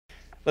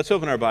Let's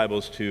open our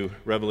Bibles to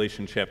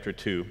Revelation chapter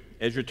 2.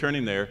 As you're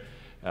turning there,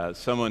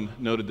 someone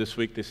noted this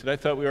week, they said, I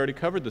thought we already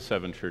covered the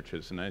 7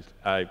 churches. And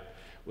I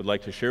would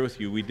like to share with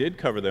you, we did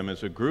cover them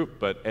as a group,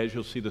 but as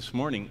you'll see this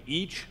morning,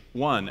 each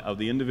one of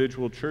the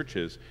individual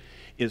churches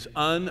is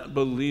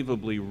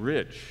unbelievably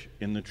rich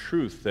in the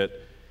truth that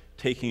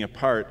taking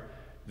apart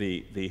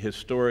the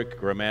historic,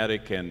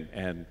 grammatic,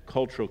 and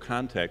cultural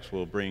context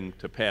will bring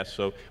to pass.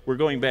 So we're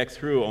going back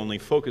through only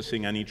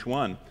focusing on each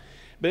one.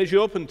 But as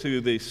you open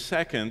to the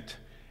second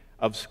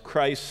of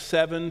Christ's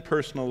 7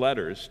 personal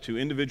letters to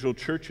individual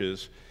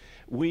churches,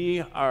 we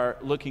are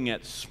looking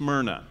at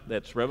Smyrna.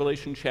 That's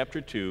Revelation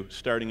chapter 2,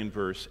 starting in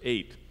verse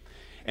 8.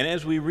 And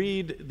as we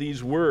read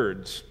these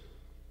words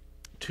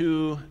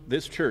to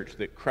this church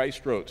that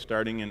Christ wrote,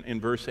 starting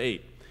in verse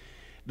 8,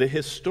 the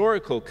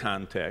historical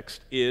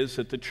context is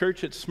that the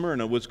church at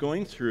Smyrna was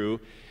going through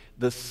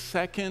the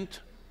second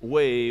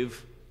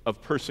wave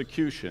of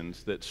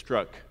persecutions that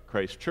struck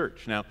Christ's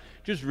church. Now,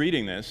 just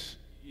reading this,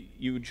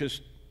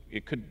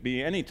 it could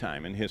be any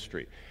time in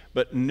history,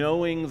 but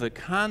knowing the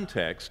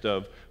context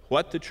of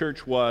what the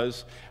church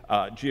was,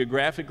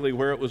 geographically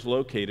where it was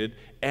located,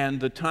 and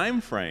the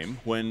time frame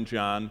when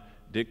Christ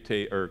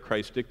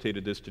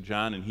dictated this to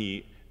John and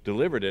he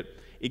delivered it,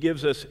 it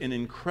gives us an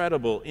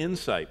incredible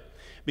insight.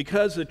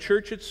 Because the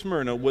church at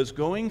Smyrna was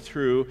going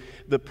through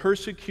the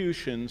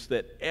persecutions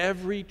that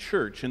every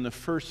church in the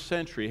first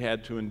century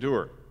had to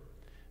endure.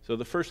 So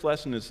the first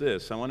lesson is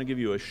this. I want to give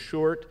you a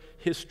short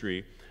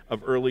history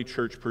of early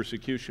church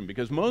persecution,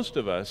 because most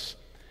of us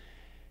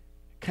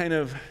kind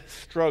of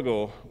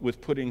struggle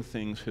with putting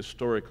things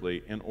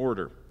historically in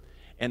order.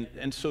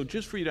 And so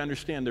just for you to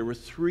understand, there were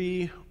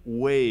 3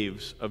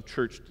 waves of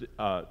church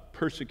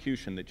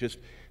persecution that just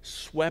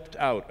swept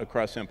out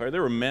across the empire.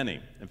 There were many.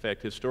 In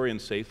fact,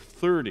 historians say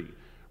 30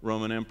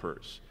 Roman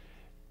emperors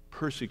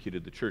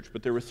persecuted the church,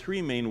 but there were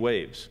 3 main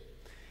waves.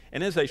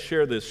 And as I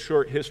share this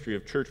short history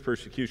of church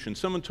persecution,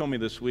 someone told me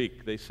this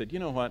week, they said, you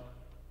know what?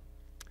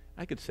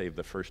 I could save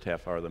the first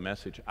half hour of the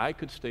message. I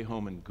could stay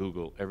home and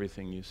Google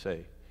everything you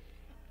say.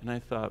 And I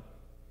thought,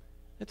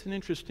 that's an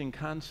interesting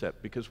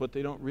concept, because what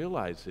they don't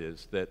realize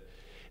is that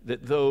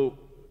though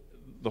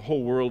the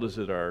whole world is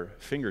at our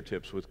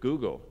fingertips with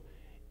Google,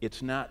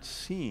 it's not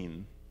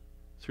seen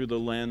through the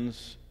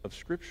lens of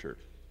Scripture.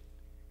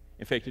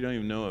 In fact, you don't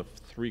even know if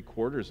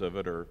 3/4 of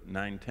it or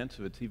 9/10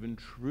 of it's even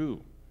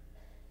true.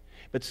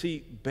 But see,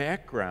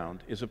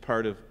 background is a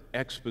part of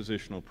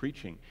expositional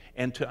preaching.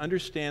 And to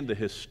understand the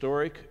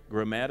historic,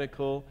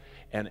 grammatical,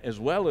 and as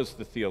well as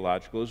the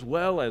theological, as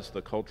well as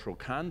the cultural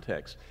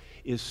context,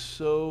 is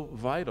so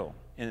vital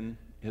and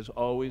has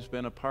always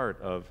been a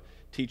part of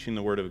teaching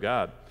the Word of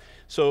God.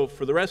 So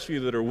for the rest of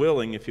you that are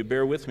willing, if you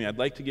bear with me, I'd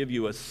like to give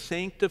you a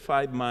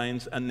sanctified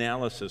mind's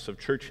analysis of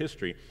church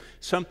history,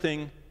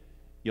 something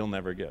you'll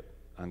never get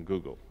on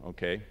Google,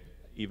 okay?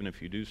 Even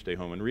if you do stay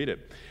home and read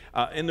it.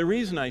 And the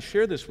reason I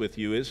share this with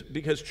you is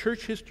because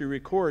church history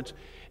records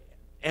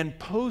and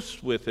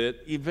posts with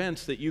it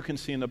events that you can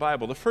see in the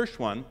Bible. The first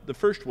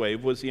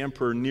wave, was the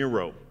Emperor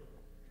Nero.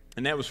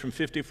 And that was from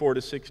 54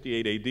 to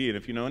 68 AD. And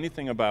if you know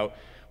anything about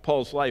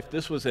Paul's life,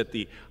 this was at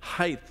the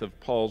height of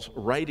Paul's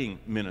writing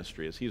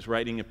ministry, as he's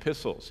writing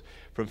epistles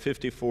from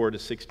 54 to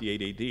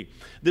 68 AD.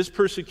 This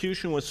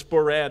persecution was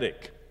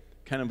sporadic,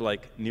 kind of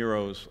like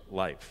Nero's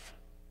life.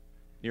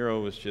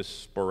 Nero was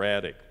just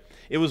sporadic.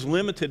 It was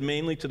limited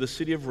mainly to the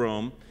city of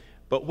Rome,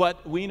 but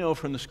what we know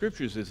from the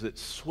Scriptures is it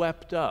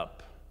swept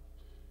up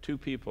 2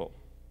 people,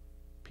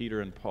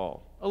 Peter and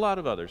Paul. A lot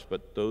of others,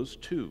 but those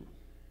 2,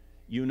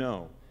 you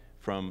know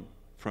from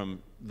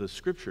the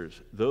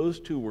Scriptures, those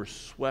 2 were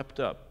swept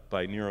up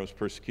by Nero's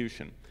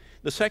persecution.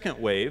 The second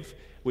wave,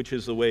 which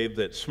is the wave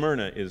that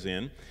Smyrna is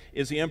in,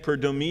 is the Emperor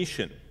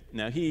Domitian.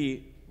 Now,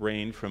 he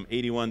reigned from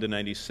 81 to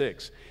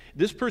 96.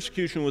 This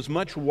persecution was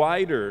much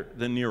wider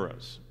than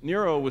Nero's.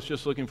 Nero was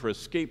just looking for a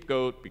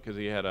scapegoat because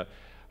he had a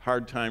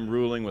hard time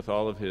ruling with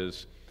all of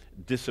his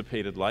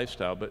dissipated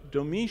lifestyle. But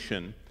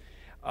Domitian,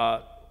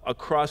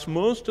 across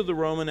most of the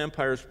Roman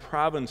Empire's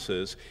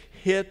provinces,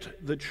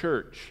 hit the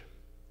church.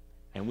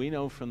 And we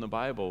know from the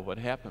Bible what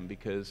happened,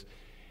 because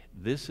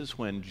this is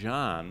when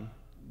John,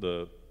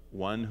 the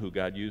one who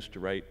God used to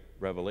write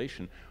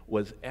Revelation,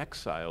 was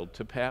exiled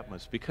to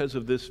Patmos because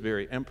of this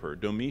very emperor,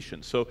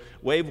 Domitian. So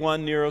wave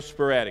 1, Nero,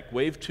 sporadic.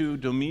 Wave 2,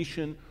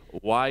 Domitian,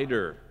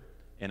 wider.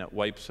 And it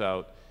wipes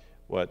out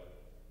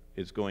what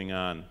is going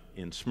on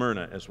in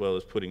Smyrna, as well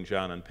as putting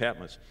John on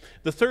Patmos.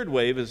 The third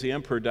wave is the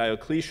Emperor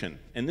Diocletian.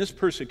 And this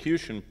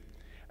persecution,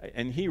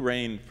 and he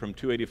reigned from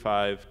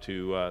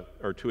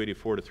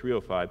 284 to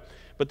 305,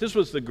 but this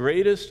was the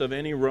greatest of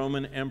any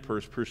Roman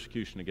emperor's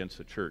persecution against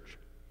the church.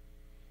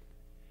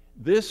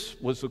 This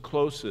was the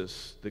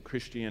closest that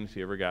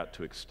Christianity ever got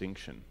to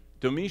extinction.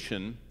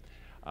 Domitian,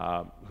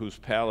 whose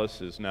palace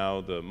is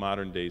now the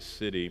modern-day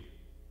city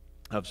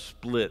of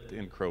Split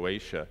in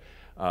Croatia,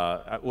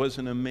 was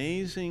an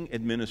amazing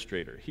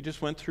administrator. He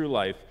just went through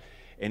life,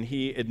 and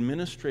he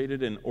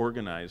administrated and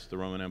organized the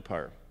Roman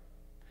Empire.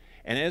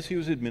 And as he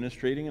was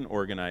administrating and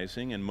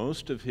organizing, and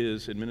most of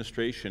his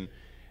administration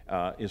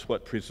is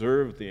what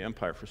preserved the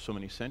empire for so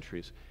many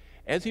centuries.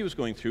 As he was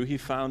going through, he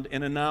found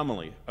an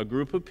anomaly, a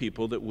group of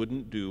people that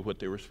wouldn't do what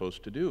they were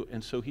supposed to do.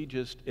 And so he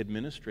just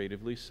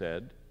administratively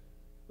said,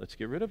 let's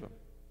get rid of them.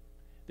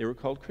 They were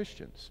called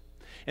Christians.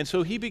 And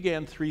so he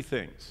began three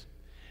things.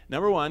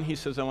 Number one, he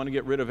says, I want to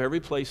get rid of every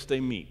place they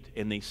meet.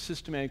 And they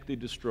systematically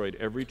destroyed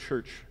every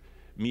church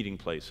meeting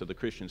place of the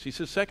Christians. He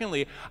says,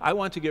 secondly, I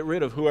want to get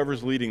rid of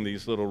whoever's leading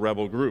these little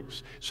rebel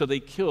groups. So they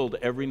killed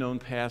every known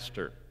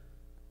pastor.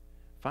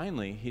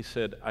 Finally, he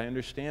said, I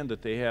understand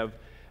that they have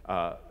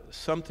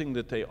something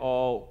that they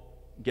all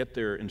get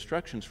their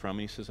instructions from.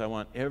 He says, I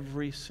want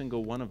every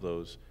single one of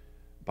those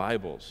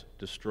Bibles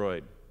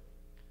destroyed.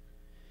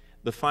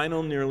 The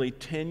final nearly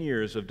 10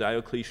 years of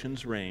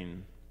Diocletian's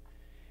reign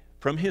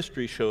from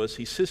history show us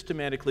he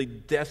systematically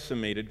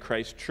decimated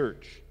Christ's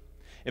church.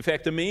 In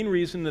fact, the main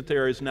reason that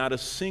there is not a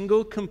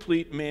single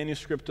complete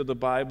manuscript of the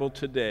Bible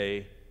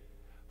today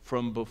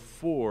from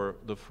before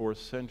the 4th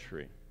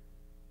century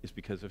is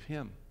because of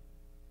him.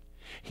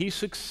 He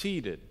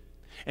succeeded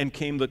and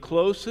came the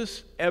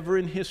closest ever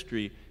in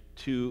history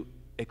to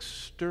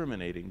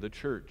exterminating the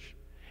church.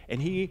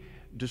 And he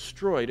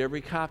destroyed every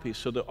copy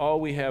so that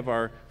all we have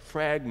are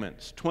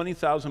fragments,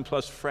 20,000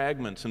 plus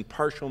fragments and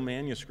partial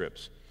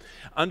manuscripts.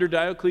 Under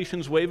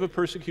Diocletian's wave of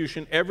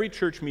persecution, every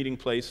church meeting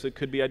place that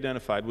could be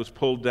identified was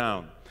pulled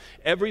down.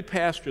 Every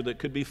pastor that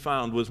could be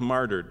found was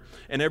martyred,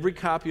 and every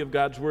copy of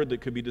God's Word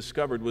that could be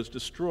discovered was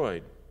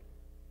destroyed.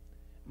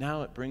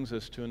 Now it brings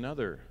us to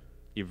another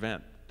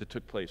event that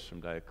took place from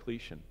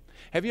Diocletian.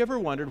 Have you ever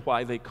wondered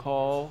why they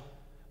call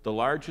the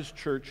largest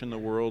church in the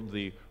world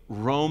the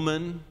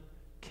Roman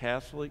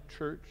Catholic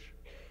Church?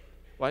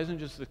 Why isn't it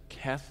just the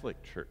Catholic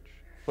Church?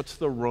 What's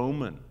the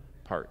Roman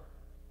part?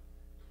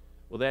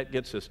 Well, that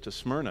gets us to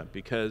Smyrna,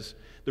 because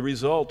the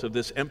result of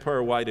this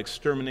empire-wide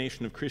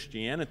extermination of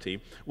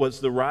Christianity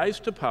was the rise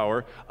to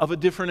power of a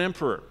different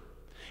emperor,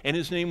 and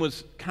his name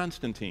was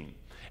Constantine.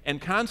 And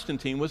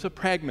Constantine was a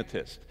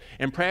pragmatist,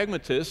 and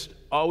pragmatists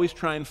always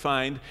try and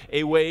find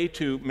a way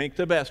to make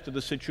the best of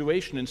the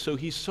situation. And so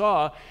he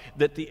saw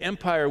that the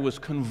empire was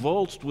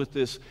convulsed with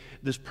this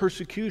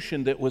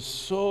persecution that was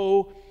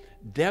so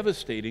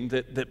devastating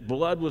that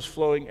blood was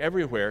flowing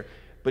everywhere.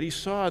 But he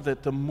saw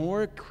that the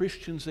more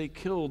Christians they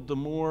killed, the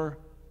more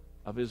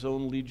of his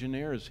own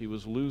legionnaires he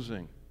was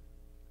losing.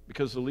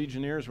 Because the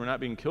legionnaires were not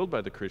being killed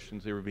by the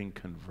Christians, they were being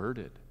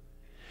converted.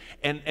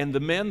 And the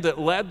men that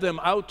led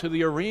them out to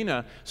the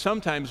arena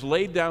sometimes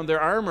laid down their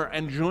armor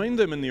and joined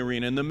them in the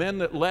arena. And the men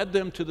that led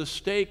them to the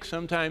stake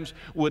sometimes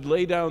would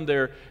lay down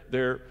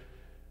their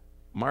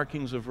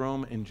markings of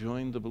Rome and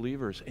join the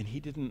believers. And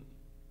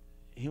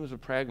he was a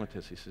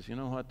pragmatist. He says, you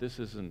know what, this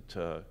isn't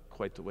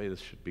quite the way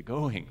this should be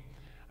going.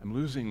 I'm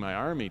losing my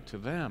army to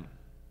them.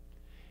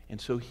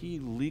 And so he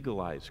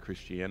legalized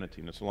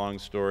Christianity. And it's a long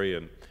story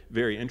and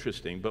very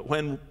interesting. But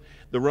when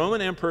the Roman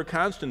Emperor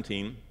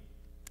Constantine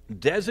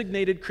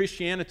designated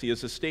Christianity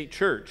as a state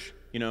church,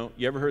 you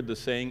ever heard the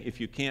saying, if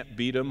you can't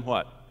beat them,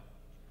 what?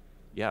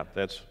 Yeah,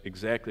 that's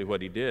exactly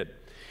what he did.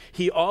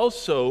 He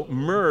also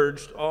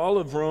merged all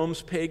of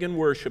Rome's pagan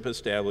worship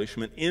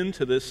establishment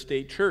into this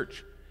state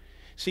church.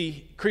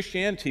 See,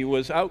 Christianity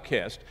was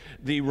outcast.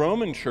 The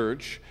Roman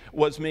church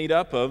was made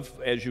up of,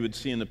 as you would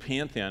see in the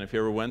Pantheon, if you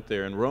ever went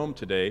there in Rome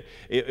today,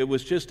 it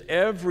was just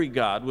every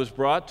god was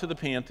brought to the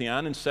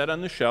Pantheon and set on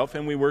the shelf,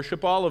 and we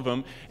worship all of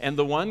them. And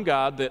the one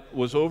god that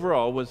was over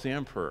all was the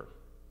emperor.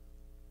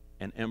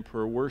 And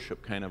emperor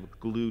worship kind of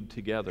glued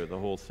together the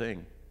whole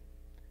thing.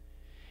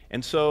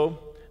 And so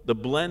the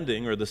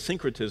blending or the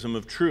syncretism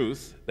of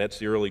truth, that's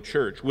the early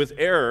church, with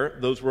error,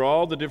 those were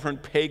all the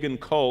different pagan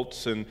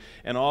cults and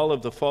all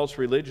of the false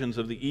religions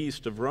of the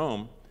east of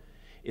Rome,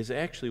 is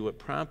actually what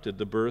prompted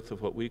the birth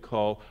of what we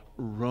call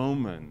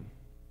Roman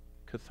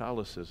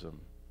Catholicism.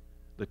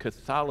 The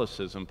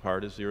Catholicism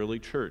part is the early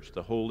church,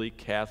 the Holy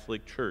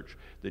Catholic Church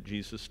that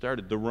Jesus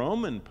started. The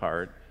Roman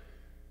part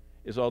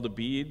is all the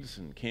beads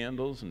and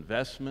candles and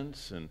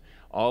vestments and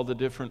all the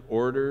different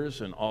orders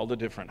and all the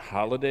different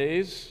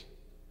holidays.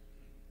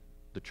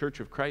 The Church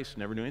of Christ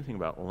never knew anything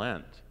about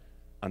Lent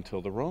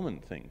until the Roman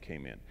thing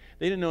came in.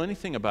 They didn't know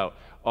anything about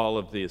all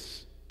of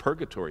this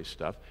purgatory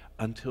stuff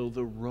until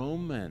the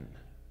Roman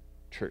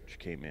church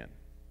came in.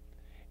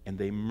 And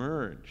they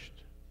merged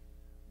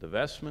the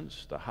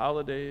vestments, the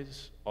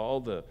holidays,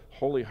 all the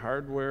holy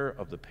hardware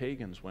of the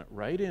pagans went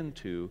right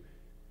into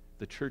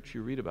the church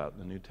you read about in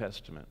the New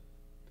Testament.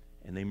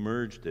 And they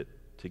merged it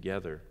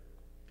together.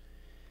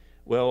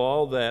 Well,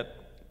 all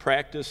that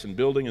practice and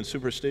building and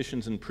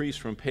superstitions and priests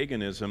from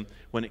paganism,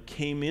 when it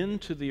came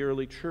into the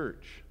early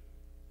church,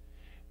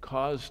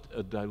 caused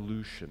a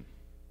dilution.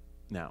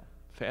 Now,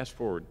 fast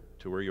forward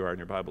to where you are in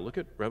your Bible. Look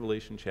at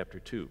Revelation chapter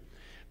 2,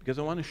 because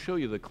I want to show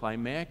you the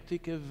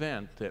climactic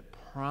event that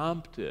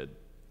prompted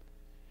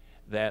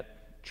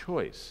that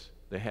choice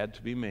that had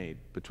to be made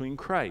between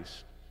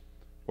Christ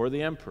or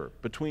the emperor,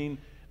 between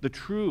the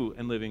true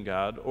and living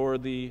God or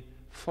the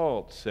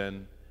false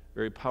and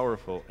very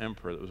powerful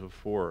emperor that was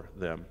before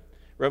them.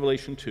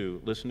 Revelation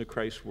 2, listen to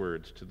Christ's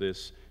words to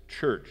this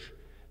church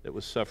that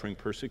was suffering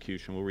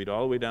persecution. We'll read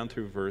all the way down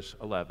through verse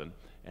 11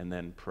 and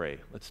then pray.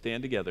 Let's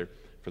stand together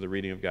for the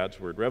reading of God's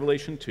Word.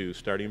 Revelation 2,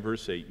 starting in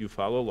verse 8. You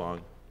follow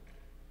along.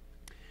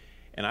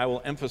 And I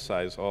will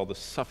emphasize all the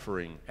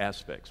suffering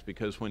aspects,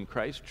 because when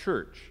Christ's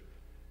church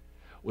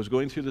was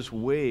going through this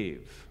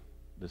wave,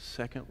 the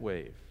second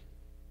wave,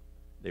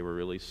 they were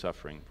really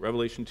suffering.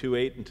 Revelation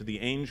 2:8, and to the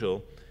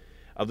angel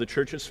of the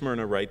church at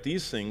Smyrna write,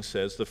 these things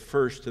says the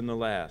first and the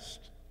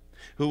last,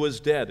 who was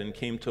dead and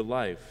came to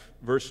life.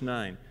 Verse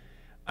 9,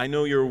 I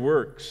know your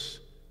works,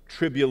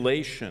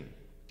 tribulation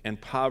and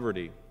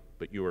poverty,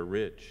 but you are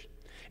rich.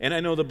 And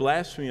I know the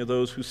blasphemy of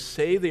those who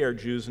say they are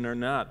Jews and are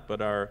not,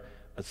 but are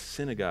a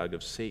synagogue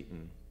of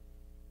Satan.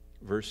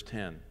 Verse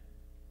 10,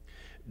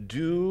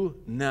 do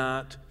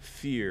not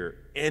fear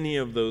any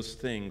of those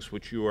things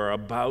which you are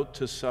about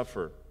to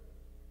suffer.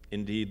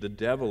 Indeed, the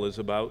devil is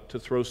about to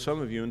throw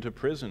some of you into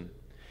prison,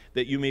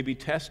 that you may be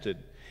tested,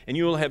 and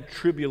you will have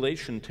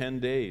tribulation 10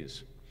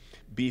 days.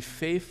 Be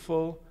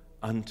faithful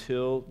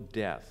until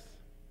death,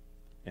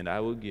 and I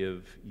will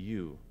give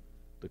you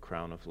the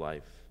crown of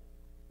life.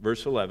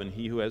 Verse 11,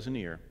 he who has an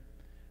ear,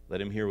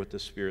 let him hear what the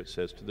Spirit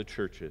says to the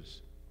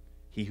churches.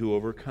 He who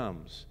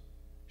overcomes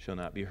shall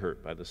not be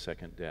hurt by the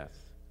second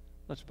death.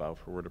 Let's bow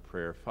for a word of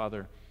prayer.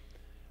 Father,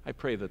 I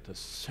pray that the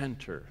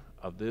center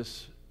of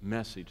this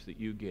message that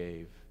you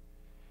gave,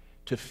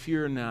 to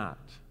fear not,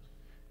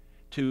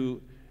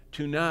 to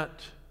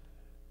not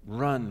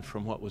run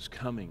from what was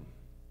coming,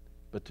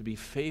 but to be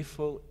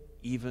faithful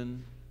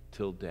even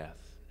till death.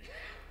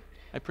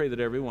 I pray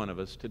that every one of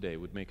us today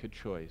would make a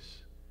choice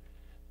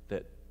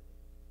that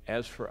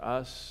as for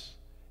us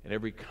and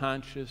every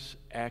conscious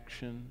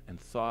action and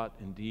thought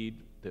and deed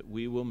that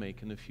we will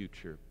make in the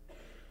future,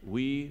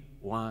 we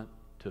want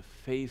to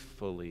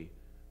faithfully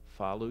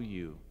follow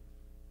you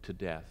to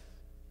death.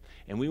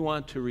 And we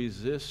want to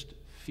resist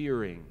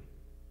fearing,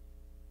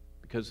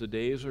 because the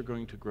days are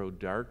going to grow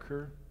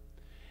darker,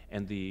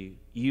 and the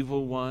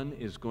evil one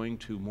is going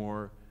to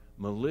more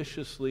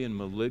maliciously and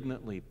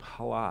malignantly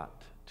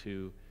plot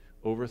to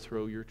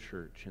overthrow your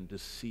church and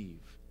deceive.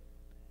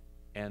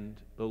 And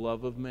the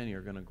love of many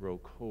are going to grow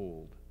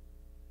cold.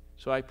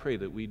 So I pray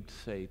that we'd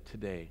say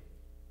today,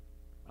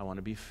 I want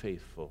to be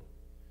faithful.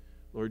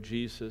 Lord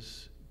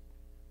Jesus,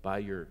 by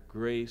your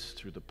grace,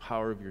 through the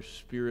power of your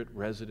Spirit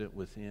resident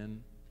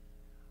within,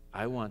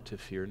 I want to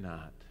fear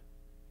not.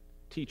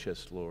 Teach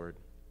us, Lord.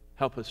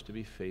 Help us to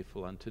be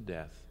faithful unto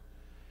death.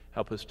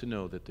 Help us to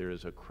know that there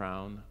is a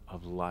crown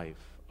of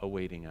life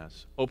awaiting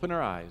us. Open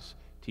our eyes.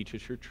 Teach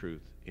us your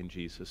truth. In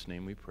Jesus'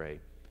 name we pray.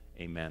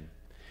 Amen.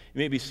 You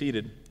may be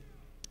seated.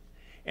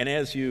 And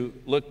as you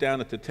look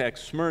down at the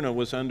text, Smyrna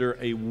was under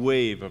a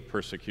wave of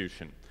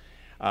persecution.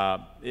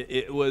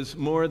 It was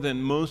more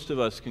than most of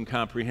us can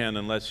comprehend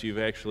unless you've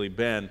actually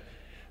been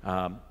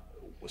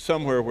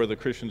somewhere where the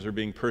Christians are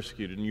being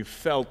persecuted, and you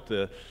felt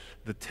the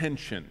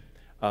tension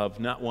of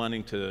not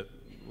wanting to,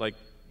 like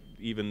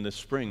even this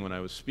spring when I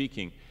was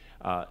speaking,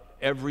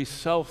 every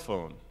cell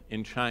phone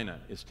in China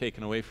is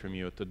taken away from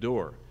you at the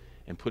door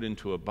and put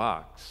into a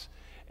box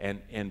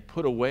and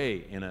put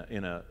away in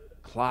a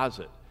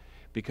closet,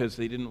 because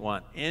they didn't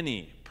want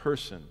any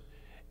person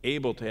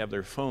able to have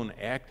their phone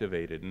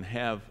activated and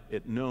have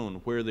it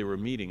known where they were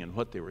meeting and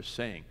what they were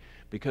saying,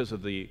 because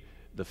of the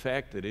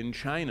fact that in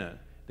China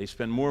they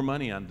spend more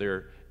money on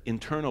their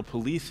internal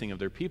policing of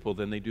their people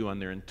than they do on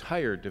their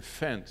entire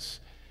defense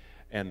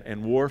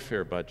and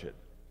warfare budget,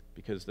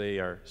 because they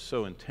are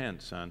so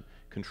intense on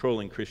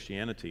controlling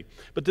Christianity.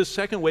 But this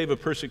second wave of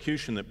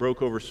persecution that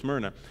broke over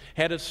Smyrna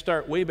had its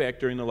start way back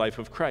during the life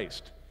of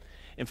Christ.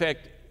 In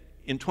fact,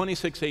 in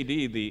 26 AD,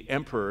 the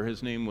emperor,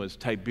 his name was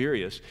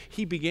Tiberius,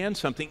 he began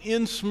something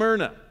in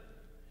Smyrna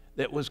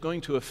that was going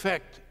to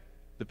affect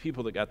the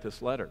people that got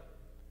this letter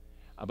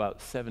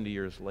about 70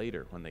 years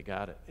later when they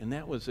got it. And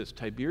that was this.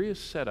 Tiberius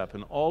set up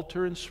an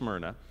altar in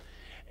Smyrna,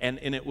 and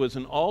it was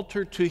an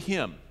altar to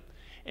him.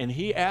 And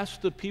he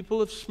asked the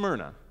people of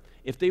Smyrna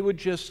if they would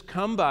just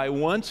come by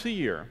once a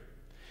year,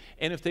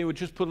 and if they would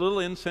just put a little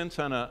incense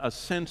on a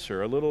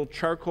censer, a little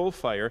charcoal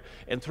fire,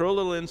 and throw a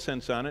little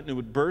incense on it, and it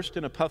would burst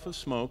in a puff of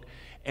smoke.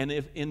 And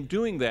if in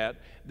doing that,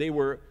 they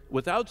were,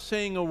 without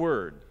saying a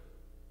word,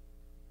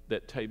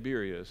 that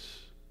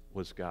Tiberius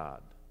was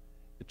God.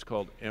 It's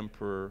called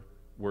emperor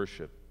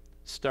worship,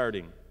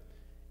 starting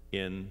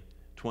in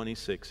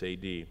 26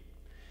 AD.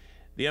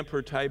 The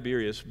emperor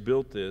Tiberius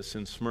built this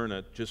in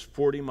Smyrna, just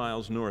 40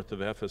 miles north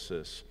of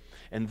Ephesus.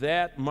 And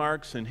that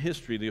marks in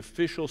history the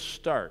official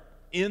start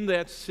in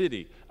that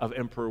city of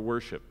emperor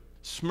worship.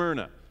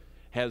 Smyrna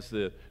has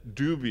the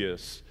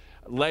dubious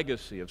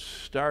legacy of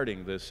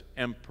starting this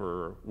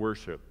emperor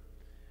worship.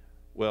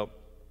 Well,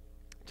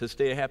 to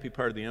stay a happy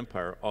part of the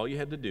empire, all you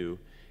had to do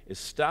is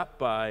stop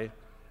by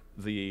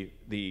the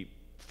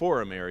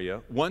forum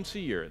area once a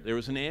year. There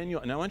was an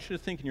annual, and I want you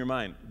to think in your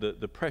mind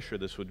the pressure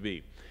this would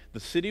be. The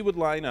city would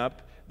line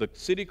up, the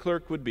city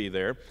clerk would be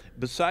there,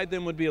 beside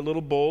them would be a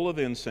little bowl of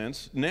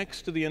incense,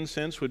 next to the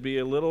incense would be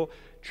a little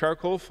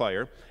charcoal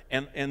fire,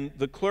 and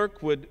the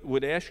clerk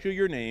would ask you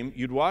your name,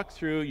 you'd walk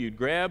through, you'd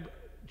grab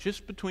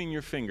just between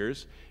your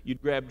fingers.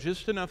 You'd grab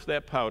just enough of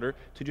that powder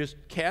to just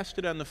cast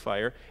it on the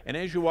fire, and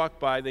as you walked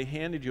by, they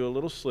handed you a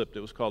little slip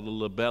that was called a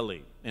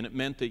labelli, and it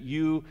meant that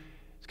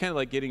it's kind of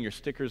like getting your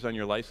stickers on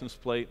your license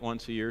plate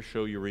once a year,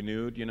 show you're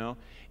renewed, you know.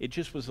 It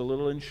just was a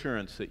little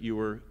insurance that you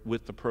were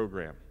with the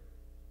program.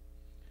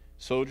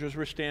 Soldiers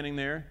were standing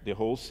there. The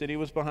whole city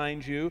was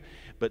behind you.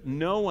 But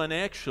no one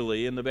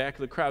actually in the back of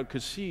the crowd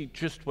could see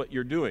just what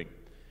you're doing.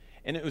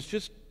 And it was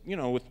just, you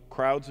know, with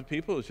crowds of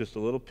people, it was just a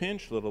little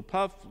pinch, little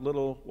puff,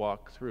 little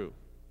walk through.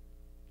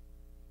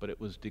 But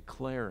it was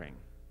declaring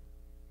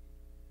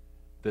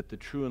that the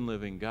true and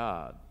living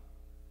God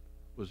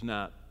was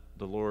not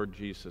the Lord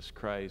Jesus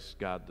Christ,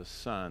 God the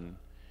Son,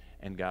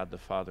 and God the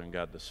Father and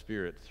God the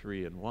Spirit,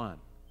 three in one.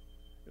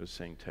 It was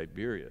saying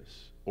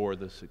Tiberius or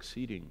the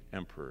succeeding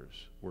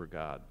emperors were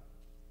God.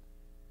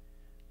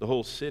 The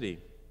whole city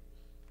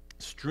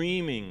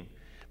streaming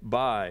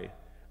by,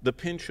 the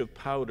pinch of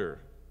powder,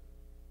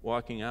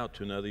 walking out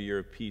to another year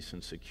of peace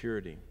and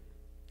security.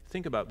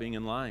 Think about being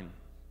in line.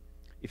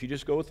 If you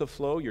just go with the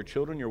flow, your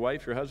children, your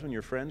wife, your husband,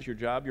 your friends, your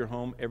job, your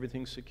home,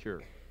 everything's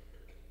secure.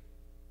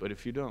 But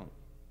if you don't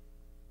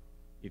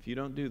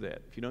do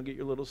that, if you don't get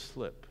your little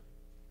slip,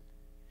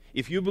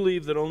 if you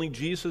believe that only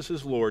Jesus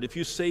is Lord, if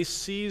you say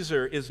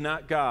Caesar is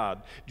not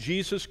God,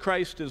 Jesus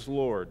Christ is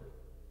Lord,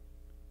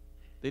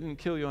 they didn't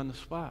kill you on the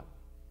spot.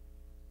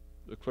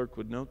 The clerk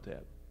would note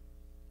that.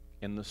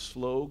 And the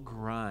slow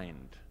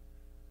grind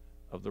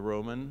of the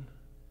Roman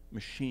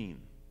machine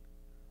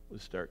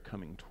would start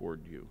coming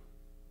toward you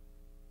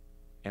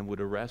and would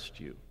arrest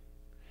you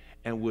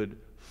and would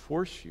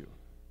force you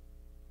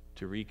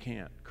to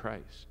recant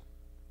Christ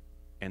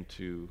and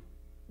to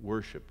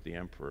worship the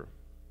emperor.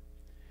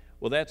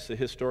 Well, that's the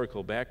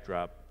historical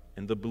backdrop,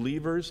 and the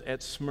believers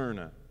at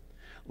Smyrna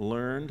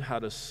learned how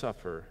to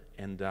suffer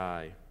and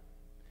die.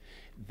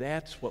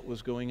 That's what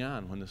was going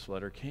on when this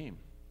letter came.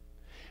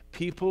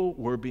 People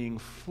were being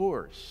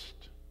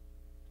forced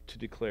to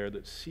declare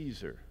that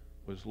Caesar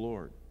was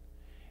Lord,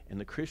 and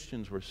the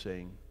Christians were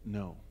saying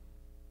no.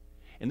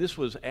 And this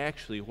was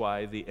actually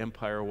why the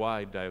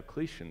empire-wide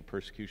Diocletian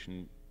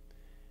persecution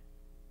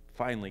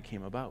finally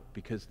came about,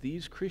 because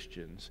these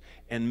Christians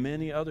and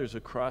many others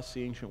across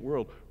the ancient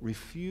world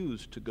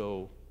refused to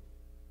go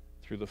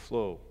through the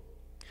flow.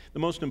 The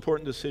most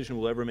important decision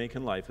we'll ever make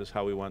in life is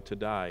how we want to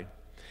die.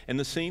 And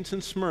the saints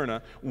in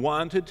Smyrna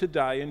wanted to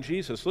die in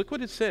Jesus. Look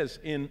what it says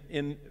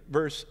in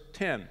verse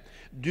 10.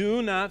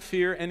 Do not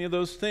fear any of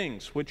those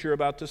things which you're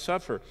about to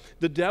suffer.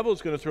 The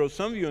devil's going to throw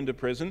some of you into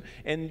prison,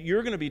 and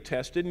you're going to be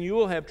tested, and you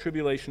will have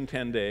tribulation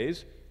 10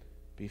 days.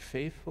 Be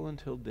faithful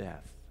until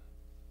death.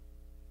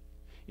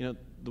 You know,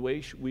 the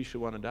way we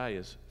should want to die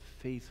is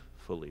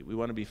faithfully. We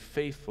want to be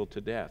faithful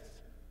to death.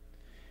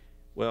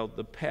 Well,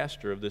 the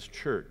pastor of this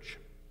church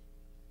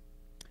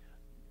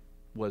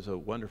was a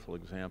wonderful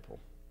example,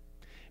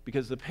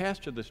 because the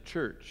pastor of this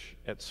church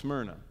at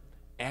Smyrna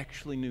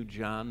actually knew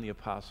John the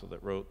apostle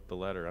that wrote the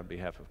letter on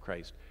behalf of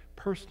Christ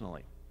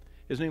personally.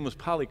 His name was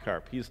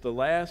Polycarp. He's the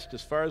last,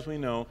 as far as we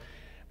know,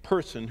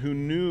 person who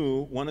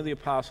knew one of the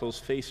apostles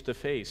face to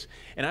face.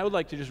 And I would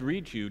like to just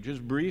read you,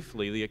 just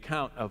briefly, the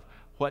account of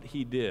what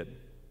he did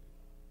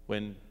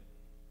when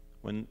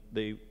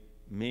they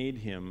made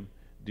him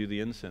do the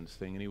incense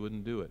thing and he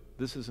wouldn't do it.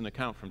 This is an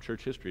account from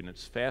church history, and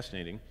it's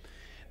fascinating.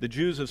 The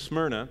Jews of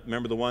Smyrna,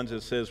 remember the ones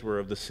it says were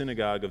of the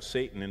synagogue of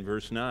Satan in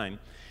verse 9,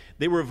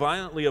 they were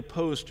violently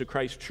opposed to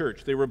Christ's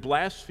church. They were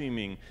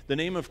blaspheming the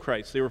name of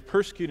Christ. They were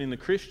persecuting the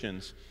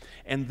Christians.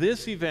 And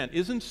this event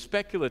isn't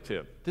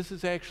speculative. This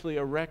is actually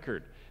a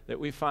record that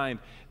we find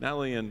not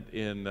only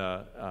in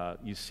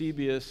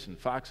Eusebius and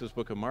Fox's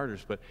Book of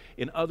Martyrs, but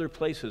in other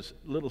places,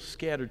 little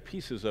scattered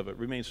pieces of it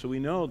remain. So we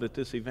know that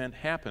this event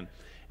happened.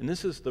 And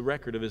this is the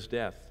record of his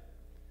death.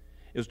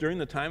 It was during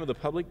the time of the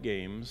public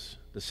games.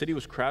 The city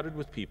was crowded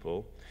with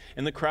people,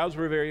 and the crowds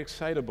were very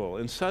excitable.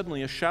 And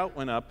suddenly a shout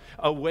went up,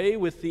 "Away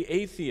with the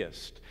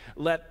atheist!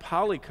 Let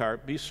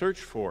Polycarp be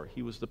searched for."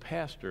 He was the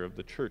pastor of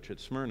the church at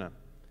Smyrna.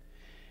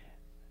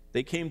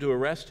 They came to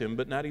arrest him,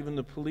 but not even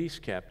the police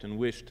captain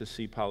wished to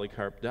see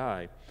Polycarp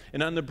die.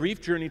 And on the brief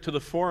journey to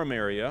the forum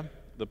area,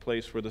 the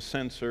place where the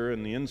censer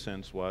and the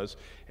incense was,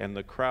 and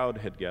the crowd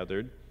had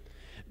gathered,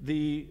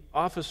 the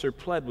officer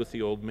pled with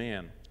the old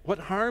man. "What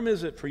harm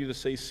is it for you to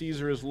say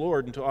Caesar is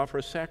Lord and to offer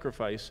a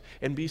sacrifice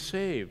and be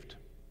saved?"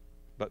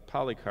 But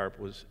Polycarp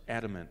was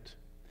adamant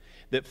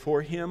that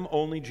for him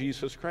only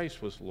Jesus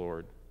Christ was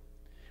Lord.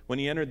 When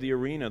he entered the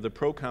arena, the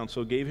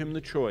proconsul gave him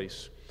the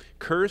choice: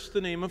 curse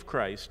the name of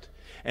Christ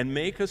and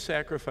make a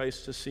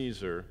sacrifice to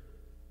Caesar,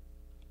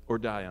 or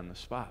die on the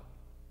spot.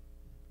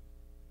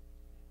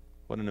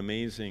 What an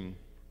amazing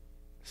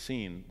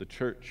scene the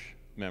church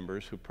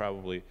members, who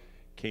probably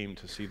came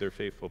to see their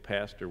faithful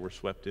pastor, were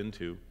swept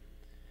into.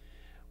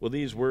 Well,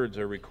 these words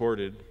are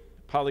recorded.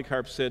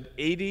 Polycarp said,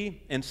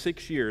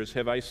 86 years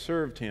have I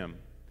served him,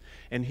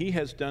 and he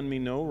has done me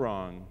no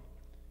wrong.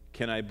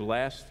 Can I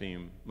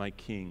blaspheme my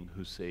king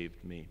who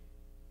saved me?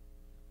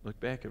 Look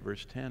back at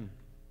verse 10.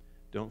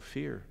 Don't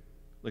fear.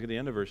 Look at the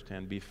end of verse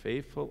 10. Be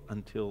faithful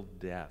until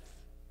death,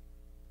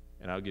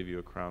 and I'll give you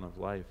a crown of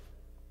life.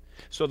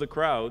 So the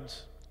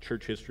crowds,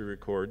 church history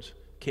records,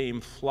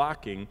 came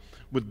flocking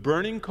with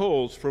burning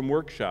coals from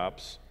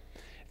workshops,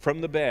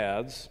 from the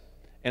baths,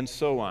 and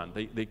so on.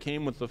 They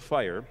came with the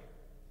fire.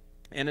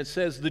 And it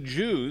says the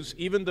Jews,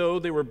 even though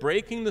they were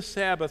breaking the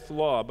Sabbath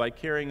law by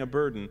carrying a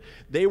burden,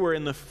 they were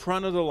in the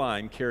front of the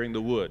line carrying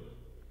the wood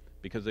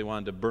because they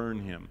wanted to burn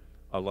him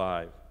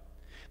alive.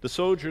 The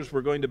soldiers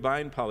were going to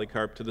bind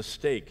Polycarp to the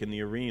stake in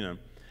the arena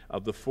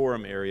of the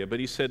forum area,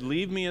 but he said,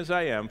 "Leave me as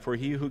I am, for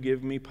he who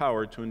gave me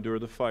power to endure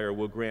the fire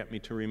will grant me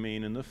to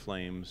remain in the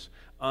flames,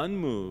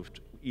 unmoved,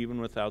 even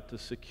without the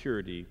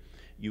security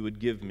you would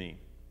give me."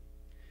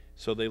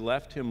 So they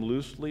left him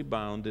loosely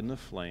bound in the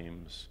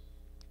flames,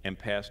 and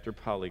Pastor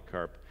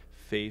Polycarp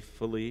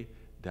faithfully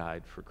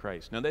died for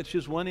Christ. Now, that's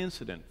just one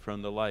incident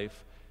from the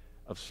life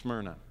of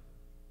Smyrna,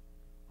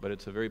 but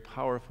it's a very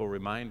powerful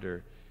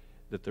reminder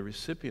that the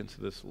recipients of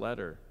this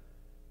letter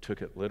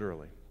took it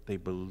literally. They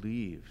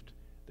believed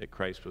that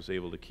Christ was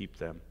able to keep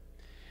them.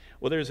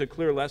 Well, there's a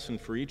clear lesson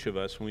for each of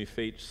us when we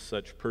face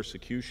such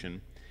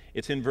persecution.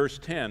 It's in verse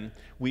 10.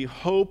 We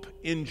hope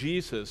in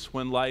Jesus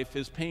when life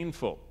is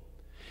painful.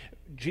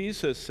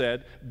 Jesus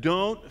said,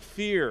 "Don't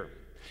fear."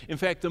 In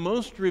fact, the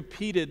most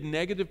repeated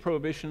negative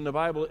prohibition in the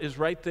Bible is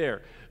right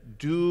there.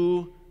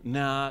 Do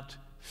not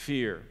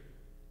fear.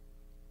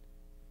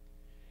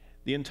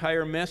 The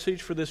entire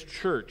message for this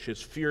church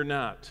is fear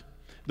not.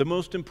 The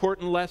most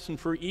important lesson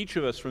for each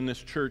of us from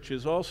this church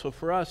is also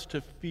for us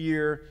to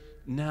fear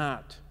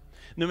not.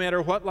 No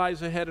matter what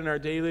lies ahead in our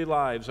daily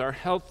lives, our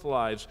health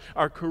lives,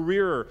 our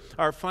career,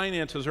 our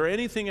finances, or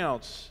anything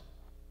else,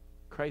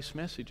 Christ's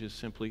message is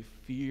simply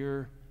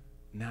fear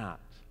not.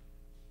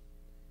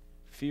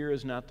 Fear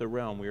is not the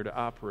realm we are to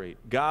operate.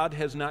 God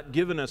has not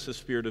given us a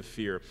spirit of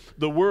fear.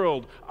 The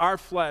world, our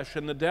flesh,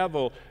 and the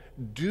devil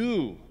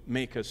do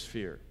make us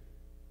fear.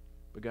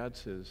 But God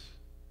says,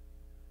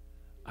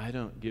 I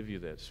don't give you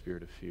that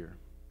spirit of fear.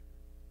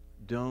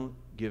 Don't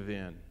give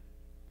in.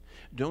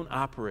 Don't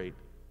operate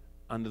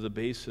under the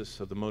basis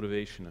of the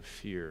motivation of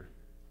fear.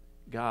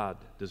 God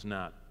does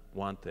not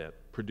want that,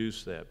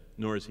 produce that,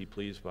 nor is he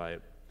pleased by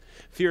it.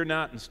 Fear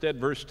not. Instead,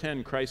 verse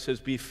 10, Christ says,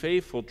 be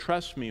faithful,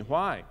 trust me.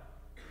 Why?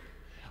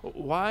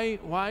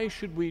 Why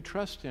should we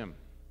trust him?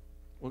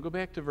 We'll go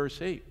back to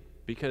verse 8,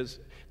 because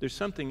there's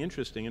something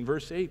interesting. In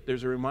verse 8,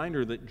 there's a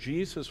reminder that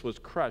Jesus was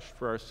crushed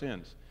for our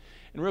sins.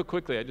 And real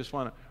quickly, I just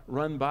want to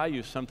run by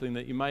you something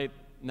that you might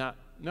not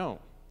know.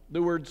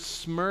 The word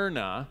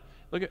Smyrna,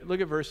 look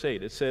at verse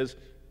 8. It says,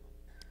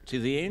 to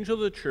the angel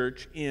of the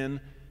church in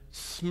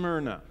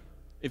Smyrna.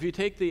 If you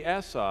take the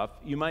S off,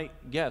 you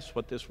might guess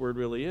what this word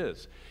really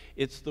is.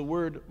 It's the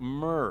word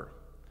myrrh.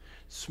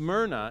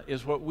 Smyrna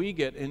is what we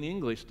get in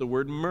English, the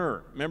word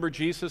myrrh. Remember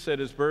Jesus at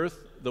his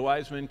birth, the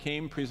wise men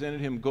came,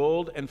 presented him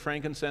gold and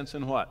frankincense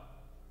and what?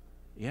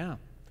 Yeah,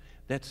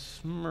 that's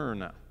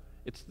Smyrna.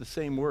 It's the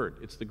same word.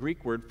 It's the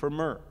Greek word for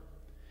myrrh.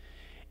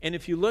 And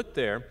if you look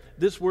there,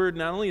 this word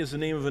not only is the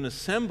name of an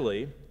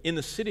assembly in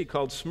the city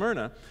called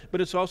Smyrna,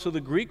 but it's also the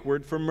Greek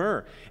word for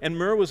myrrh. And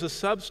myrrh was a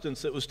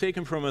substance that was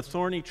taken from a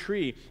thorny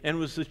tree and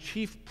was the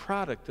chief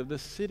product of the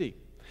city.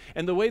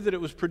 And the way that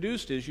it was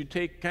produced is you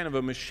take kind of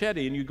a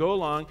machete and you go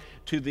along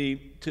to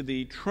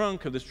the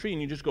trunk of this tree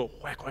and you just go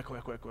whack, whack,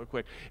 whack, whack, whack,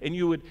 whack. And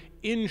you would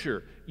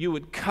injure, you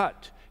would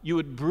cut, you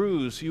would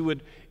bruise, you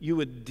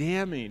would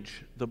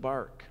damage the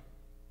bark.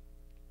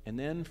 And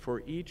then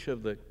for each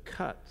of the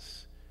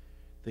cuts,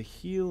 the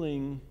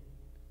healing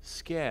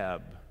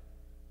scab,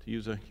 to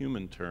use a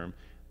human term,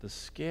 the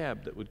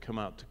scab that would come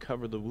out to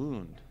cover the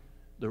wound,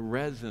 the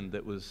resin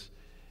that was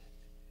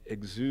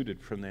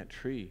exuded from that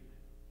tree,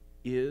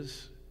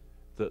 is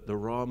the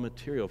raw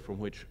material from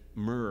which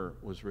myrrh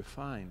was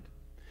refined.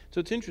 So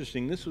it's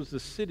interesting, this was the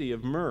city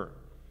of myrrh.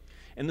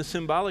 And the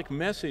symbolic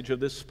message of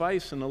this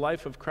spice in the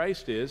life of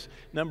Christ is,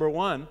 number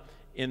one,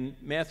 in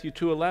Matthew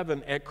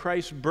 2:11, at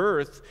Christ's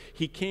birth,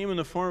 he came in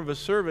the form of a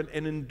servant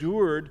and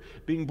endured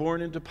being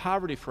born into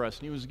poverty for us,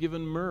 and he was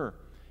given myrrh.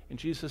 And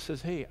Jesus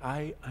says, hey,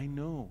 I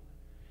know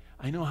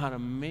how to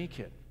make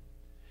it.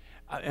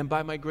 And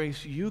by my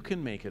grace, you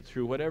can make it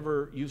through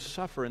whatever you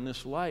suffer in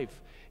this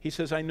life. He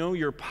says, I know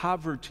your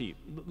poverty.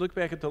 Look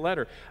back at the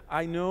letter.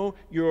 I know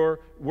your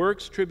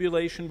works,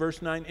 tribulation,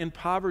 verse 9, in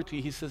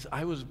poverty. He says,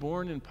 I was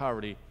born in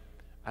poverty.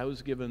 I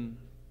was given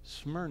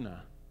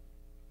Smyrna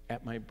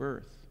at my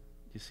birth.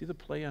 Do you see the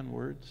play on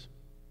words?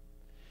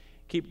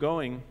 Keep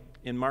going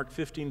in Mark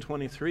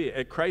 15:23.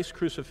 At Christ's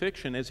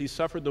crucifixion, as he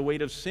suffered the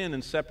weight of sin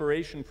and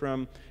separation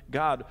from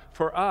God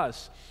for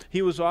us,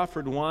 he was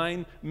offered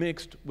wine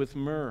mixed with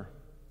myrrh.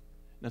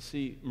 Now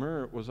see,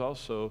 myrrh was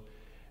also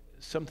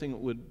something that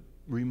would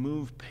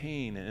remove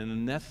pain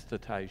and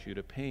anesthetize you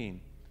to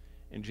pain.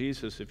 And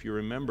Jesus, if you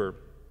remember,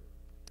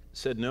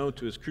 said no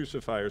to his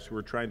crucifiers who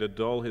were trying to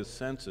dull his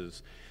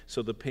senses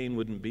so the pain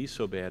wouldn't be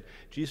so bad.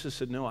 Jesus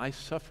said, no, I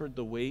suffered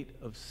the weight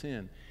of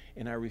sin,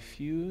 and I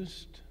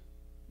refused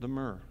the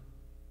myrrh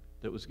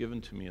that was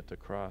given to me at the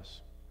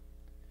cross.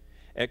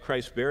 At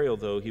Christ's burial,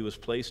 though, he was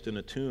placed in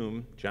a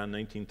tomb. John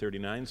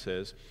 19:39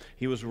 says,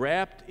 he was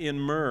wrapped in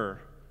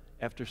myrrh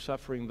after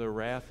suffering the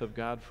wrath of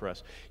God for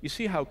us. You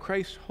see how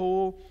Christ's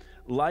whole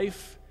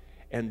life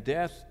and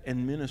death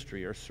and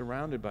ministry are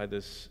surrounded by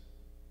this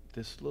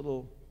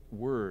little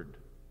word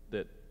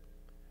that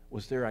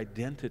was their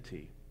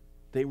identity.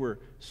 They were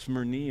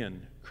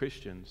Smyrnian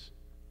Christians.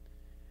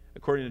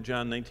 According to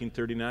John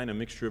 19:39, a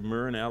mixture of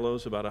myrrh and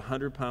aloes, about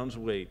 100 pounds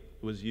weight,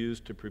 was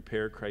used to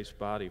prepare Christ's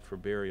body for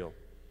burial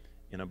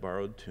in a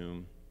borrowed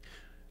tomb.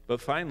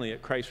 But finally,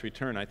 at Christ's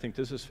return, I think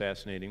this is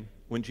fascinating.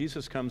 When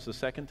Jesus comes the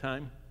second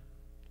time,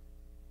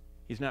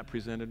 he's not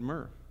presented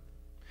myrrh.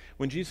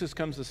 When Jesus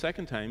comes the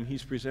second time,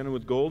 he's presented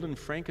with gold and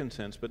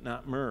frankincense, but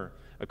not myrrh,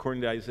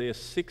 according to Isaiah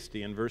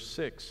 60 and verse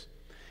 6.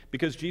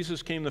 Because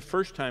Jesus came the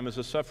first time as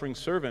a suffering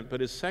servant, but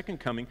his second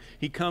coming,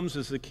 he comes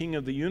as the King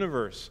of the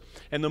universe.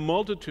 And the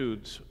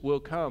multitudes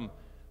will come,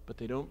 but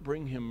they don't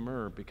bring him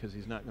myrrh because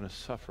he's not going to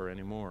suffer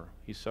anymore.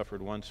 He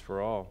suffered once for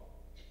all.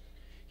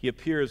 He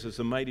appears as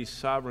the mighty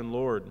sovereign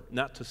Lord,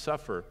 not to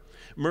suffer.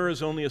 Myrrh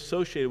is only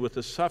associated with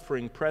the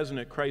suffering present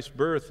at Christ's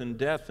birth and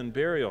death and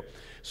burial.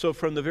 So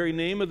from the very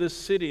name of this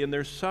city and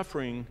their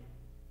suffering,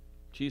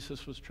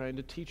 Jesus was trying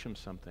to teach them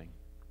something.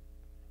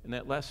 And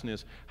that lesson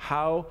is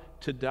how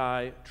to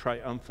die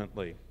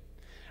triumphantly.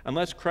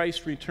 Unless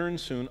Christ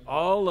returns soon,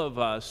 all of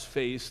us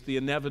face the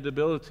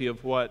inevitability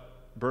of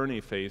what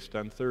Bernie faced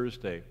on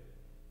Thursday: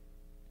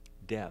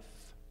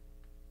 death.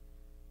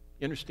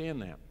 You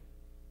understand that?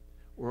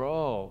 We're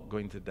all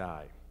going to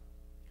die.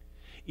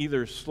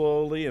 Either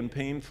slowly and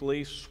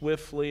painfully,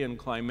 swiftly and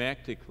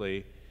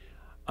climactically.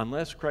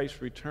 Unless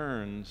Christ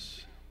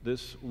returns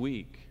this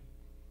week,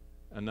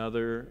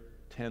 another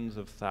tens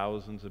of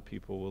thousands of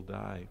people will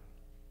die.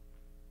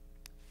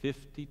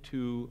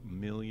 52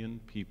 million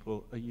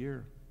people a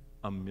year,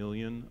 1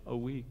 million a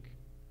week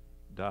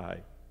die.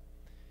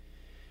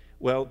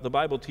 Well, the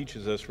Bible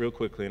teaches us real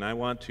quickly, and I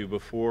want to,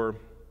 before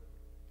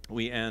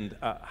we end,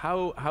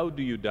 how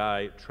do you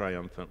die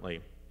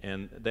triumphantly?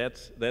 And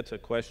that's a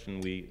question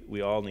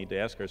we all need to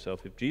ask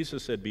ourselves. If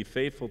Jesus said, be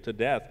faithful to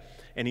death,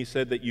 and he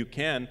said that you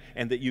can,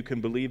 and that you can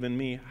believe in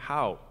me,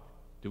 how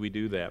do we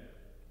do that?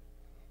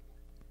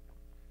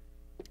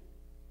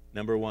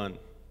 Number one,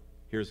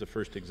 here's the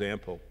first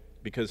example.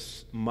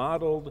 Because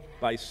modeled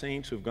by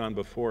saints who've gone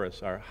before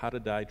us are how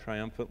to die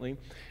triumphantly.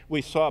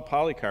 We saw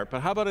Polycarp,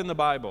 but how about in the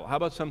Bible? How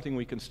about something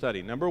we can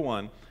study? Number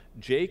one,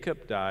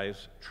 Jacob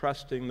dies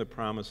trusting the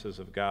promises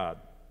of God.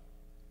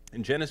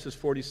 In Genesis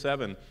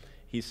 47,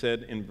 he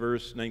said in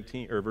verse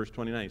 19 or verse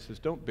 29, he says,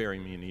 "Don't bury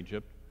me in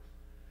Egypt.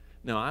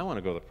 No, I want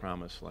to go to the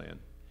promised land."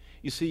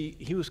 You see,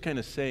 he was kind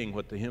of saying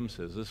what the hymn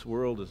says: this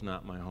world is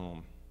not my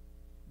home.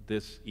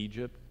 This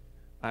Egypt,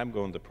 I'm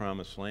going to the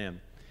promised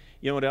land.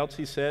 You know what else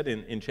he said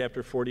in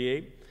chapter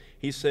 48?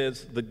 He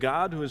says, "The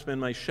God who has been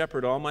my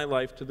shepherd all my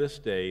life to this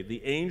day,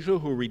 the angel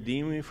who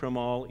redeemed me from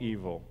all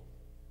evil."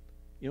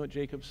 You know what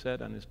Jacob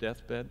said on his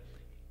deathbed?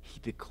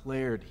 He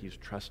declared he's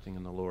trusting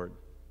in the Lord.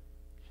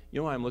 You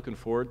know why I'm looking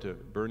forward to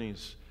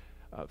Bernie's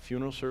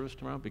funeral service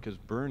tomorrow? Because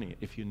Bernie,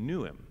 if you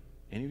knew him,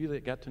 any of you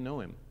that got to know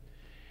him,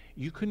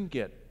 you couldn't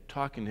get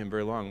talking to him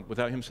very long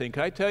without him saying,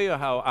 "Can I tell you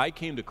how I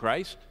came to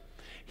Christ?"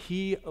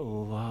 He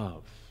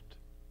loved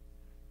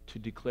to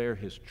declare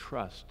his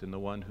trust in the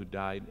one who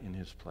died in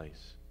his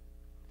place.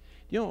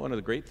 You know, one of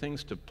the great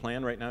things to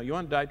plan right now, you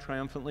want to die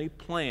triumphantly?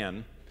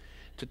 Plan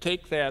to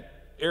take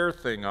that air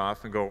thing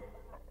off and go,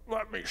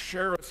 "Let me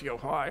share with you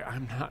why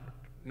I'm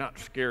not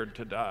scared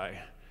to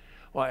die,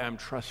 why I'm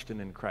trusting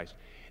in Christ."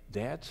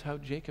 That's how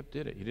Jacob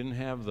did it. He didn't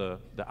have the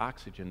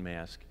oxygen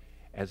mask.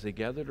 As they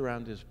gathered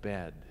around his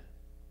bed,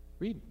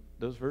 read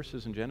those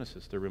verses in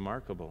Genesis. They're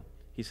remarkable.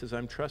 He says,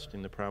 "I'm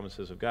trusting the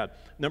promises of God."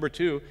 Number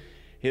two,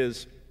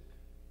 his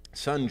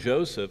son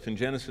Joseph in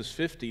Genesis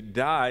 50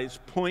 dies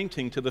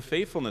pointing to the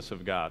faithfulness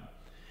of God.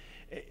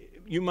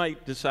 You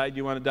might decide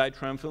you want to die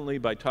triumphantly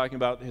by talking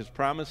about his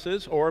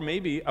promises, or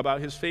maybe about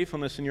his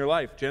faithfulness in your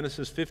life.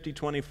 Genesis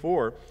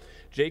 50:24,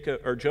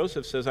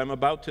 Joseph says, "I'm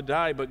about to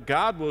die, but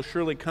God will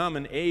surely come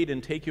and aid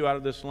and take you out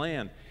of this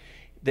land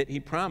that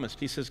he promised."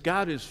 He says,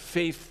 God is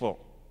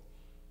faithful.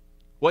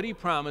 What he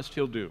promised,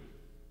 he'll do.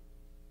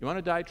 You want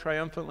to die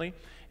triumphantly?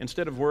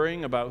 Instead of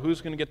worrying about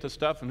who's going to get the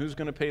stuff and who's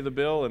going to pay the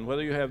bill and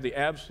whether you have the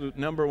absolute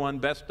number one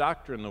best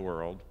doctor in the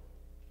world,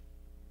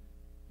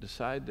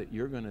 decide that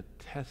you're going to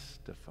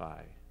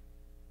testify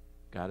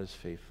God is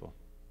faithful.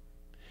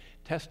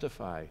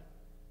 Testify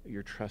that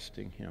you're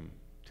trusting him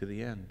to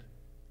the end.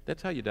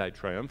 That's how you die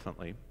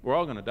triumphantly. We're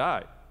all going to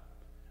die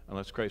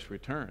unless Christ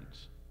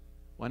returns.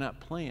 Why not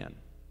plan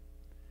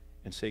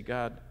and say,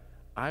 "God,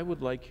 I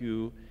would like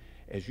you,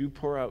 as you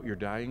pour out your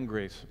dying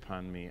grace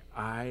upon me,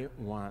 I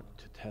want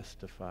to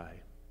testify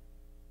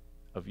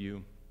of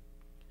you."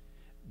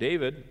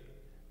 David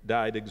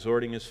died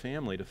exhorting his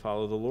family to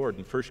follow the Lord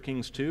in 1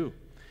 Kings 2.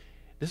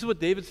 This is what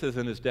David says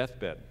in his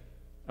deathbed.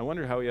 I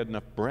wonder how he had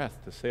enough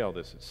breath to say all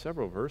this. It's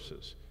several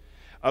verses.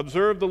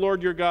 "Observe the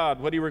Lord your God,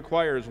 what he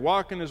requires.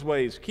 Walk in his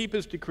ways. Keep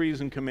his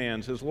decrees and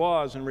commands, his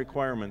laws and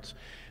requirements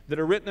that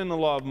are written in the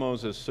law of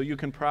Moses, so you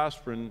can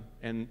prosper,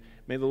 and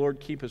may the Lord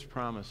keep his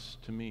promise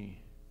to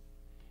me."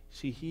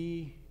 See,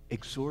 he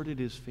exhorted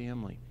his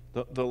family.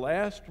 The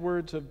last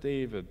words of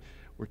David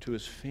were to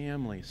his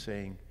family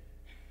saying,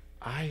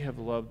 I have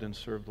loved and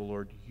served the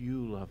Lord.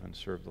 You love and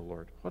serve the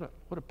Lord. What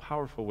a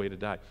powerful way to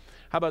die.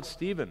 How about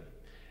Stephen?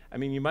 I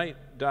mean, you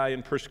might die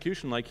in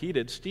persecution like he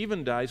did.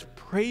 Stephen dies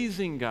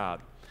praising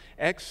God.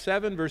 Acts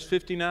 7, verse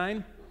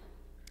 59,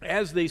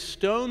 as they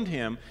stoned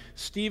him,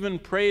 Stephen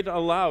prayed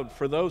aloud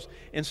for those.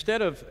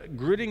 Instead of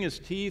gritting his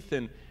teeth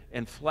and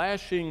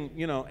flashing,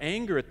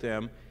 anger at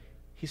them,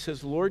 he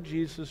says, Lord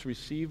Jesus,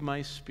 receive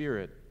my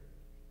spirit,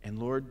 and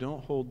Lord,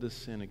 don't hold this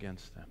sin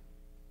against them.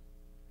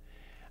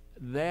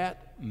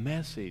 That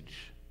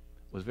message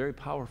was very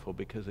powerful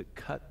because it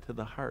cut to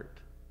the heart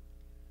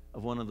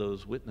of one of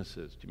those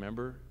witnesses. Do you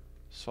remember?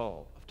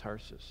 Saul of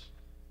Tarsus.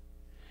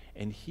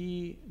 And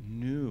he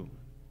knew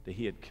that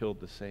he had killed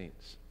the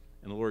saints.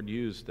 And the Lord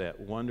used that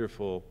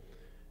wonderful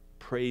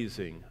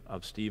praising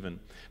of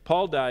Stephen.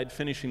 Paul died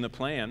finishing the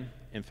plan.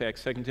 In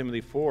fact, 2 Timothy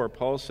 4,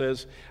 Paul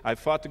says, I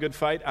fought the good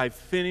fight, I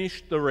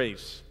finished the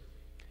race.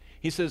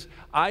 He says,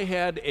 I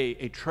had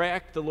a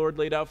track the Lord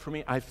laid out for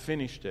me, I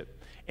finished it.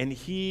 And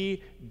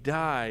he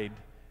died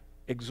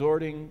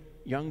exhorting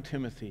young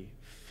Timothy,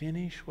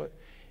 finish what,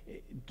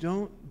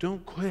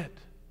 don't quit.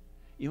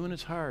 Even when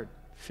it's hard,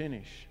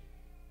 finish.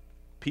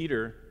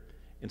 Peter,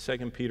 in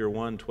 2 Peter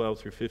 1, 12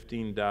 through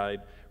 15,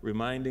 died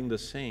reminding the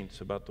saints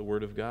about the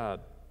Word of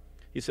God.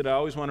 He said, I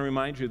always want to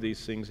remind you of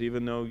these things,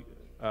 even though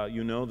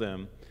you know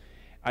them.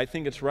 I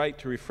think it's right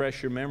to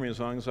refresh your memory as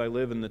long as I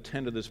live in the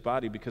tent of this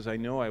body, because I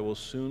know I will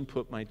soon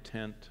put my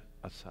tent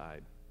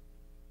aside.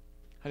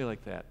 How do you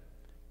like that?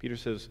 Peter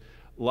says,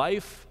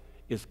 life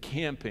is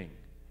camping.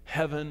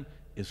 Heaven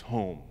is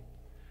home.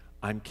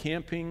 I'm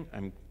camping.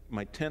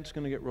 My tent's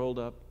going to get rolled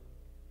up.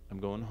 I'm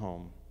going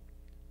home.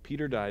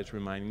 Peter dies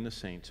reminding the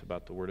saints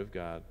about the Word of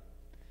God.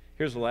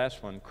 Here's the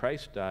last one.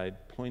 Christ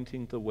died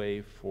pointing the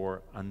way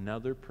for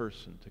another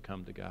person to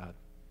come to God.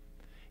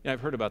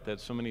 I've heard about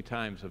that so many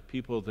times of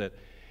people that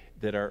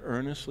are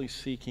earnestly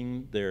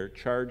seeking their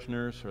charge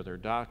nurse or their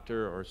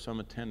doctor or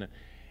some attendant.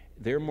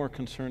 They're more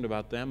concerned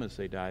about them as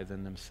they die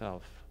than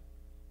themselves.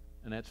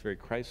 And that's very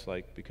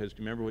Christ-like, because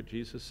do you remember what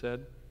Jesus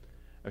said?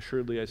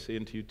 Assuredly I say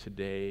unto you,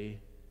 today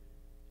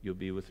you'll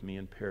be with me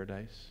in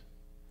paradise.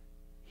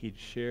 He'd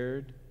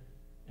shared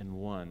and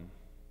won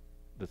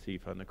the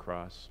thief on the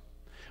cross.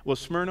 Well,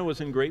 Smyrna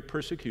was in great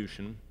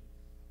persecution,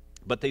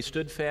 but they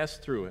stood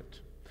fast through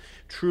it.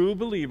 True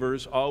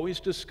believers always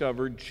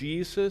discover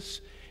Jesus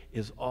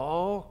is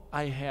all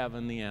I have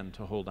in the end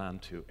to hold on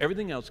to.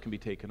 Everything else can be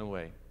taken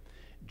away.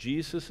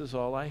 Jesus is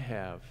all I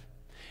have.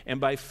 And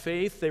by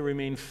faith, they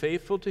remain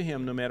faithful to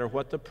Him no matter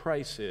what the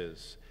price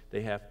is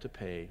they have to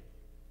pay.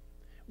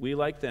 We,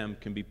 like them,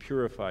 can be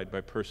purified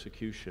by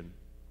persecution.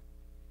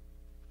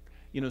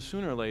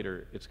 Sooner or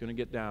later, it's going to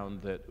get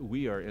down that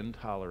we are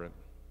intolerant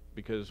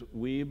because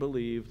we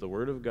believe the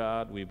Word of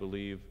God, we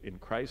believe in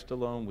Christ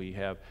alone, we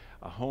have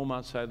a home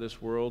outside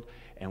this world,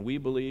 and we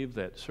believe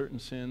that certain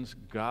sins,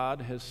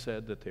 God has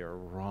said that they are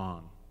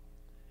wrong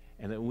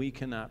and that we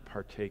cannot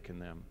partake in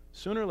them.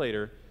 Sooner or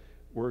later,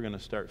 we're going to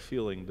start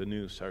feeling the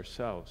noose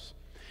ourselves.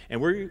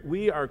 And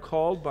we are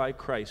called by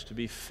Christ to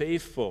be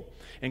faithful,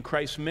 and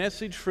Christ's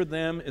message for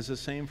them is the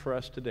same for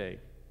us today.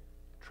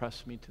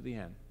 Trust me to the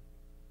end.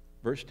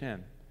 Verse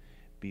 10,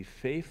 be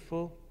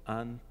faithful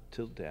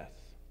until death.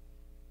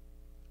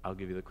 I'll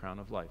give you the crown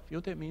of life. You know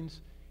what that means?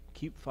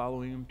 Keep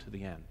following Him to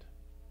the end.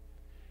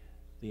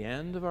 The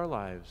end of our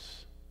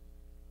lives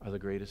are the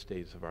greatest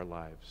days of our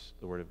lives,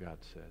 the Word of God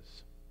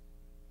says.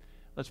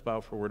 Let's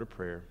bow for a word of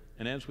prayer.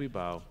 And as we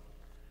bow,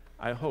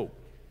 I hope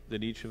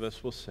that each of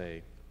us will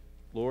say,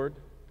 Lord,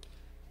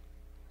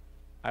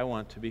 I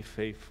want to be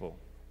faithful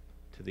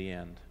to the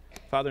end.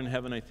 Father in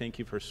heaven, I thank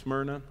You for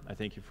Smyrna. I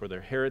thank You for their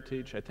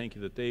heritage. I thank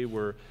You that they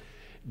were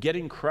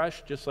getting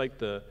crushed just like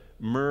the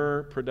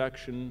myrrh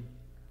production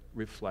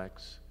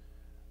reflects.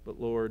 But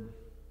Lord,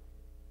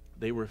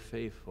 they were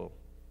faithful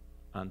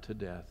unto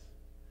death.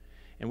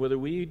 And whether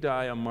we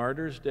die a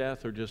martyr's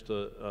death or just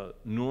a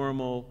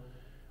normal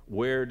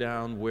wear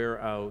down,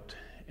 wear out,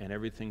 and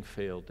everything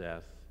fail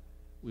death,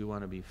 we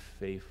want to be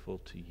faithful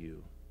to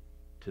You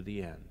to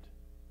the end.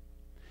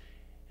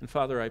 And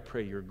Father, I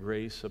pray Your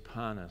grace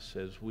upon us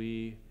as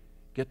we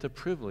get the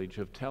privilege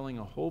of telling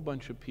a whole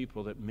bunch of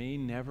people that may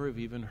never have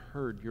even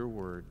heard Your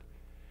word,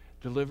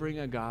 delivering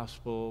a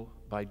gospel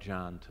by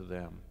John to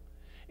them,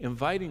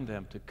 inviting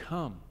them to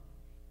come.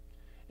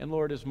 And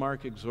Lord, as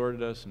Mark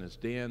exhorted us and as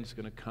Dan's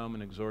going to come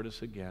and exhort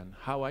us again,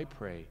 how I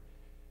pray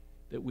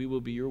that we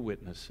will be Your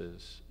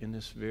witnesses in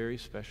this very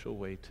special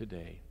way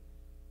today.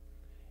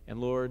 And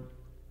Lord,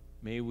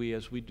 may we,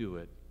 as we do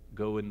it,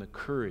 go in the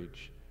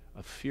courage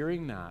of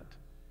fearing not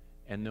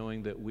and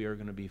knowing that we are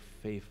going to be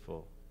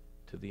faithful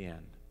to the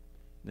end.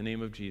 In the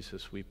name of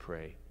Jesus we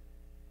pray.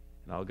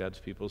 And all God's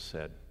people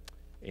said,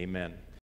 amen.